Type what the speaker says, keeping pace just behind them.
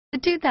The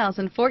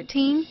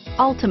 2014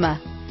 Altima.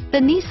 The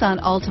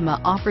Nissan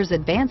Altima offers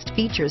advanced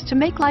features to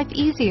make life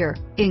easier,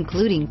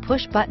 including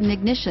push-button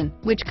ignition,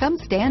 which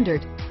comes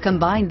standard.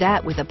 Combine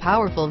that with a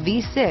powerful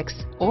V6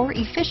 or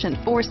efficient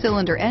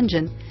 4-cylinder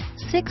engine,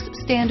 6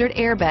 standard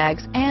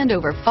airbags, and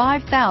over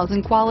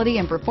 5,000 quality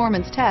and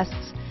performance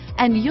tests,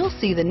 and you'll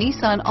see the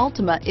Nissan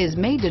Altima is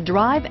made to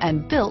drive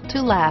and built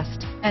to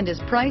last, and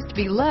is priced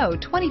below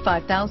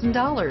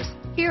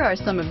 $25,000. Here are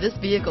some of this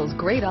vehicle's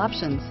great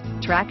options: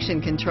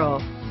 traction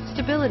control,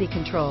 stability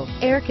control,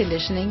 air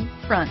conditioning,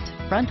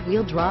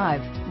 front-wheel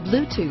drive,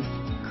 Bluetooth,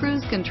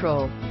 cruise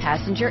control,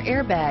 passenger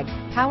airbag,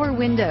 power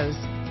windows,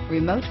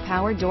 remote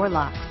power door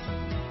locks,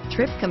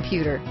 trip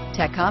computer,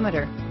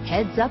 tachometer,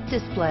 heads-up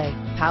display,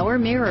 power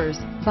mirrors,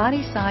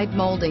 body side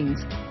moldings,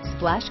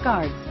 splash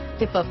guards.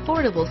 If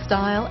affordable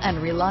style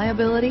and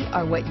reliability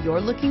are what you're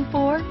looking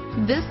for,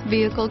 this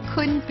vehicle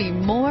couldn't be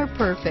more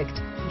perfect.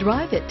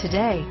 Drive it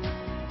today.